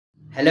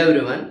Hello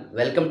everyone,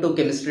 welcome to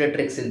chemistry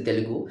tricks in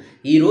Telugu.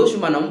 ఈరోజు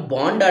మనం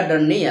bond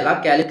ఆర్డర్ని ఎలా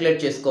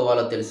క్యాలిక్యులేట్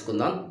చేసుకోవాలో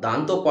తెలుసుకుందాం.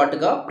 దాంతో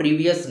పాటుగా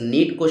ప్రీవియస్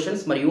నీట్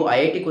క్వశ్చన్స్ మరియు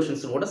ఐఐటి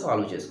క్వశ్చన్స్ కూడా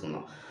సాల్వ్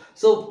చేసుకుందాం.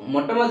 సో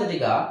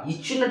మొట్టమొదటిగా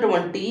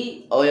ఇచ్చినటువంటి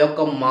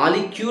యొక్క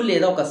మాలిక్యూల్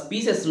లేదా ఒక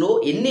స్పీసెస్లో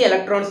ఎన్ని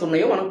ఎలక్ట్రాన్స్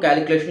ఉన్నాయో మనం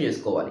క్యాలిక్యులేషన్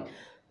చేసుకోవాలి.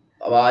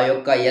 ఆ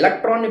యొక్క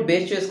ఎలక్ట్రాన్ని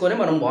బేస్ చేసుకొని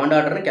మనం బాండ్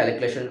ఆర్డర్ని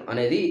క్యాలిక్యులేషన్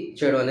అనేది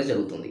చేయడం అనేది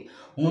జరుగుతుంది.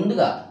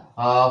 ముందుగా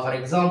ఫర్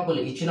ఎగ్జాంపుల్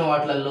ఇచ్చిన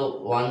వాటిలలో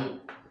 1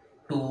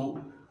 2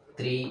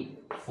 3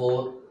 4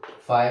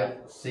 5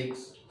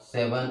 6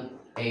 7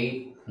 8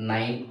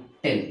 9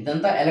 10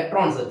 ఇదంతా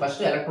ఎలక్ట్రాన్స్.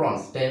 ఫస్ట్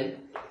ఎలక్ట్రాన్స్ 10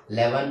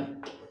 11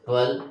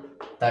 12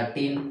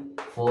 13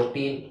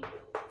 14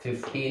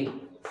 15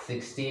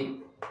 16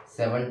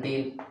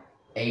 17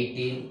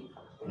 18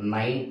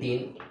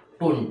 19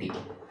 20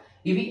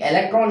 ఇవి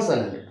ఎలక్ట్రాన్స్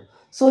అనేది.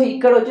 సో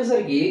ఇక్కడ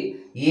వచ్చేసరికి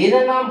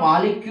ఏదైనా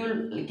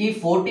మాలిక్యూల్కి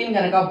 14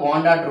 కనుక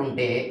బాండ్ ఆర్డర్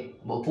ఉంటే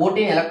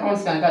 14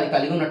 ఎలక్ట్రాన్స్ కనుక అది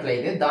కలిగి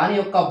ఉన్నట్లయితే దాని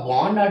యొక్క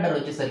బాండ్ ఆర్డర్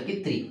వచ్చేసరికి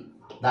 3.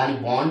 దాని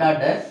బాండ్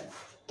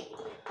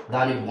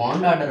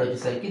ఆర్డర్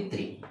వచ్చేసరికి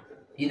 3.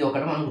 ఇది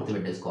ఒకటి మనం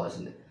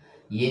గుర్తుపెట్టేసుకోవాల్సింది.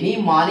 ఎనీ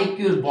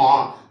మాలిక్యూల్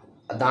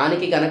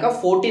దానికి కనుక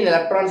 14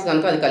 ఎలక్ట్రాన్స్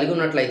కనుక అది కలిగి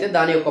ఉన్నట్లయితే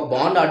దాని యొక్క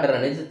బాండ్ ఆర్డర్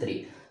అనేది 3.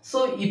 సో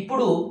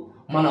ఇప్పుడు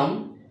మనం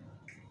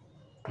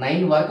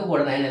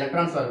 9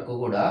 ఎలక్ట్రాన్స్ వరకు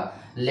కూడా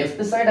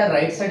left side are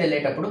right side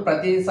వెళ్ళేటప్పుడు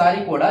ప్రతిసారి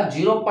కూడా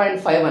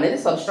 0.5 అనేది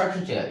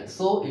సబ్స్ట్రాక్షన్ చేయాలి.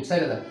 సో ఇట్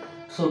సైడ్ కదా,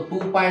 so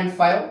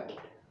 2.5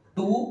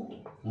 2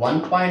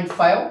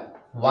 1.5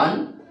 1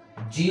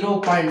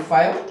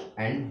 0.5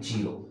 and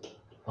 0.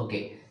 Okay,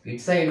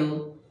 it side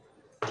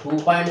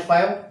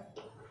 2.5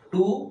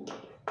 2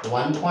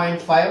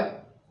 1.5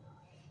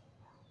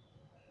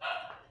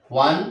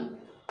 1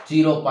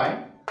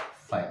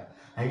 0.5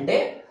 అంటే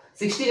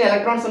 16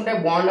 ఎలక్ట్రాన్స్ ఉంటే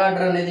బాండ్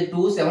ఆర్డర్ అనేది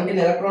 2,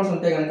 17 ఎలక్ట్రాన్స్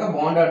ఉంటే కనుక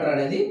బాండ్ ఆర్డర్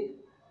అనేది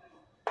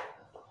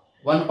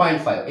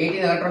 1.5,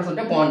 18 ఎలక్ట్రాన్స్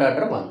ఉంటే బాండ్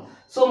ఆర్డర్ 1.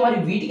 సో మరి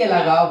వీటికి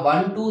ఎలాగా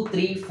 1 2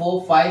 3 4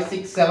 5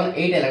 6 7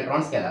 8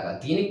 ఎలక్ట్రాన్స్కి ఎలాగా,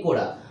 దీనికి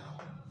కూడా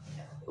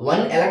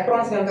 1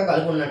 ఎలక్ట్రాన్స్ కనుక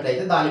కలిగి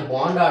ఉన్నట్లయితే దాని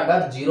బాండ్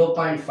ఆర్డర్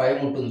 0.5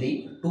 ఉంటుంది.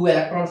 2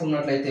 ఎలక్ట్రాన్స్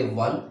ఉన్నట్లయితే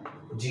 1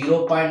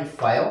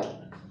 0.5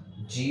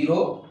 0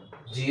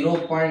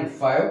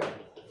 0.5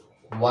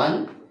 1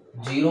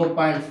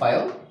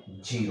 0.5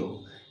 0.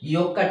 ఈ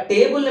యొక్క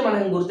టేబుల్ని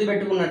మనం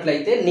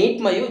గుర్తుపెట్టుకున్నట్లయితే నీట్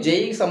మరియు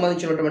జేఈకి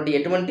సంబంధించినటువంటి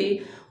ఎటువంటి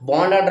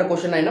బాండ్ ఆర్డర్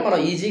క్వశ్చన్ అయినా మనం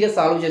ఈజీగా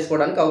సాల్వ్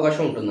చేసుకోవడానికి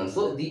అవకాశం ఉంటుంది.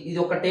 సో ఇది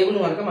ఒక టేబుల్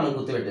కనుక మనం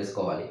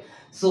గుర్తుపెట్టేసుకోవాలి.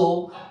 సో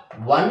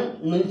 1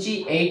 నుంచి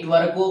 8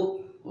 వరకు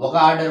ఒక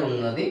ఆర్డర్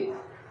ఉన్నది.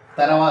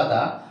 తర్వాత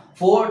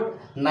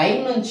 9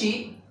 నుంచి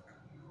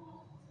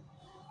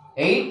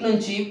 8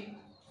 నుంచి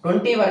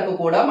 20 వరకు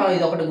కూడా మనం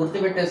ఇది ఒకటి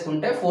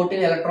గుర్తుపెట్టేసుకుంటే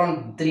 14 ఎలక్ట్రాన్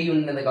 3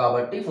 ఉన్నది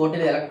కాబట్టి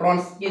 14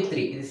 ఎలక్ట్రాన్స్కి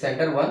 3. ఇది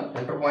centre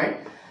point.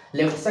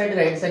 Left side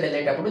right side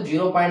వెళ్ళేటప్పుడు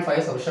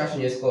 0.5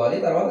 సబ్స్ట్రాక్షన్ చేసుకోవాలి.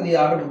 తర్వాత ఈ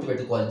ఆర్డర్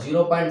గుర్తుపెట్టుకోవాలి.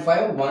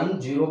 0.5 1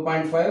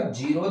 0.5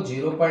 0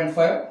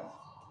 0.5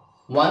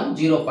 1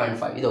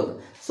 0.5 ఇది ఒకటి.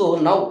 సో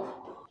నౌ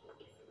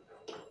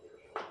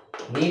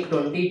నీట్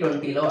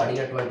 2020లో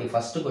అడిగినటువంటి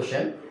first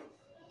question,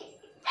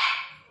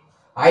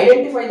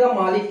 identify the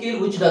molecule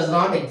which does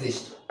not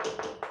exist.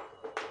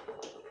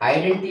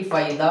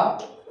 Identify the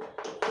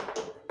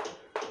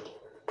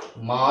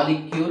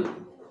molecule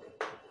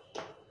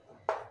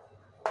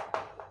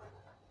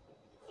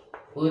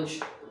which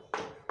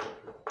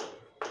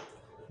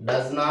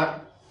does not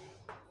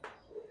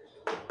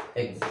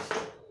exist.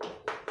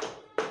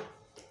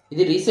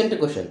 ఇది recent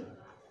question.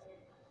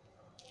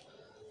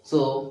 So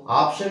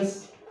options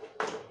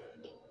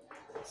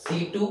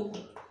C2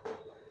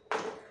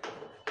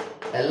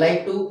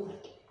 Li2,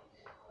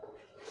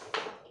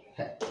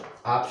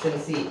 option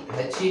C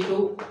He2,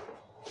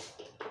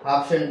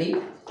 option D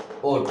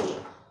O2.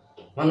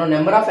 మనం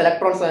number of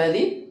electrons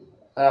అనేది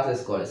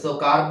రాసేసుకోవాలి. So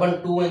carbon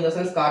 2 in the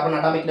sense carbon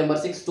atomic number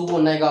 6 2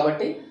 ఉన్నాయి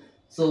కాబట్టి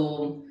so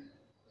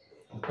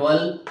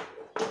 12.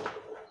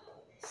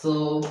 So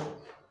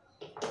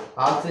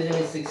oxygen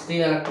is 16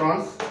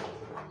 electrons.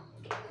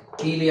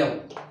 Helium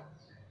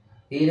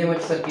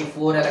వచ్చేసరికి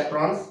 4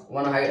 electrons.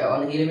 1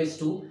 helium is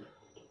 2.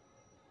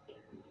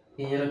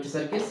 Helium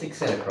వచ్చేసరికి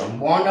 6 electron.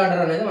 Bond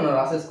order అనేది మనం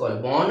రాసేసుకోవాలి.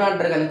 Bond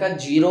order కనుక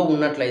 0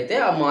 ఉన్నట్లయితే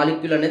ఆ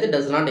మాలిక్యూల్ అనేది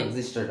డస్ నాట్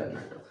ఎగ్జిస్టెడ్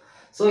అన్నట్టు.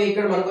 సో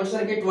ఇక్కడ మనకు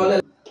వచ్చేసరికి 12.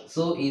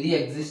 సో ఇది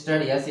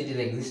existed, yes it is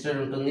existed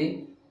ఉంటుంది.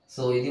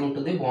 సో ఇది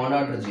ఉంటుంది బాండ్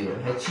ఆర్డర్ 0.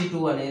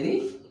 He2 అనేది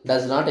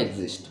does not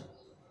exist.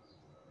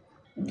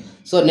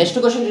 So next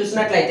question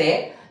చూసినట్లయితే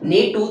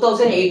నీట్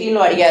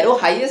 2018లో అడిగారు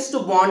highest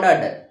bond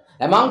order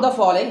among the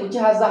following which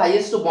has the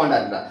highest bond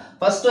order.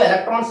 First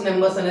electrons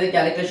numbers అనేది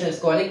calculation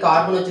చేసుకోవాలి.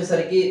 Carbon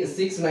వచ్చేసరికి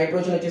 6,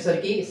 nitrogen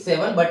వచ్చేసరికి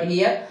 7, బట్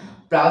హియర్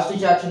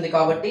పాజిటివ్ చార్జ్ ఉంది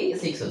కాబట్టి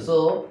 6. So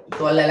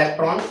 12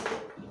 electrons,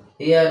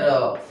 here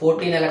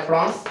 14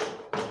 electrons,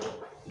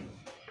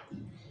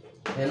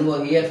 then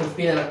here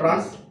 15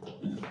 electrons,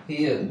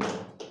 here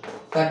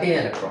 13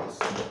 electrons.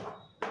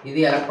 This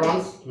is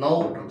electrons. Now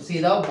see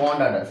the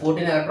bond order.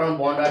 14 electron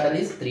bond order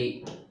is 3.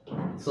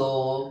 So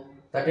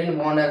 13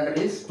 bond order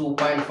is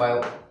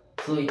 2.5.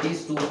 So it is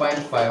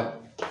 2.5.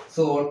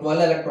 So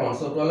 12 electrons.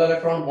 So 12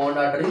 electron bond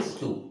order is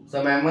 2. So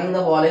among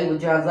the following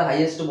which has the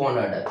highest bond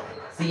order?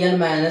 Cn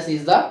minus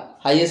is the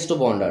highest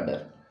bond order.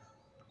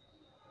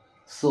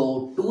 So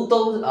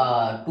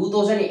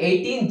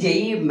 2018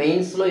 JEE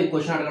మెయిన్స్లో ఈ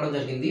question అడగడం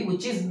జరిగింది,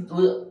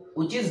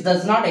 which is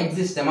does not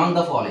exist among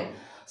the following.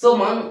 So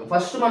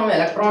మనం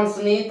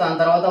ఎలక్ట్రాన్స్ని దాని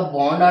తర్వాత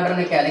bond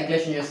ఆర్డర్ని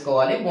calculation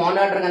చేసుకోవాలి. Bond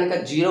order కనుక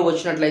 0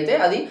 వచ్చినట్లయితే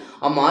అది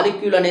ఆ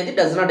మాలిక్యూల్ అనేది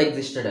డస్ నాట్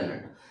ఎగ్జిస్టెడ్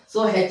అన్నట్టు. సో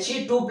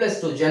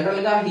He2+2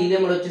 జనరల్గా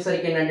హీలియంలో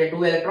వచ్చేసరికి ఏంటంటే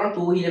 2 ఎలక్ట్రాన్,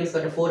 2 హీలియమ్స్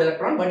కంటే 4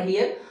 electron, but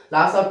here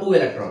loss of 2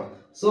 electron.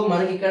 So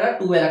మనకి ఇక్కడ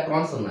 2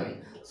 ఎలక్ట్రాన్స్ ఉన్నాయి.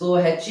 So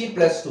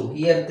He+2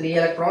 here 3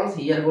 electrons,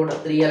 here కూడా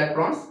 3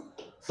 ఎలక్ట్రాన్స్.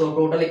 సో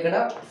టోటల్ ఇక్కడ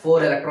 4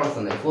 ఎలక్ట్రాన్స్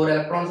ఉన్నాయి. 4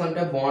 ఎలక్ట్రాన్స్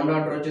అంటే బాండ్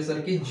ఆర్డర్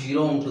వచ్చేసరికి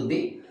 0 ఉంటుంది.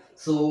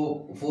 సో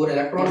 4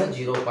 ఎలక్ట్రాన్స్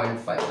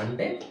 0.5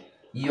 అంటే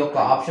ఈ యొక్క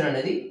ఆప్షన్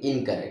అనేది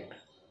ఇన్కరెక్ట్.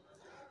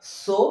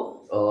 సో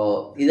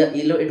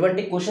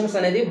ఇటువంటి క్వశ్చన్స్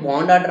అనేది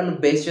బాండ్ ఆర్డర్ని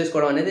బేస్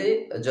చేసుకోవడం అనేది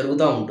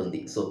జరుగుతూ ఉంటుంది.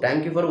 So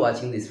thank you for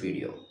watching this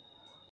video.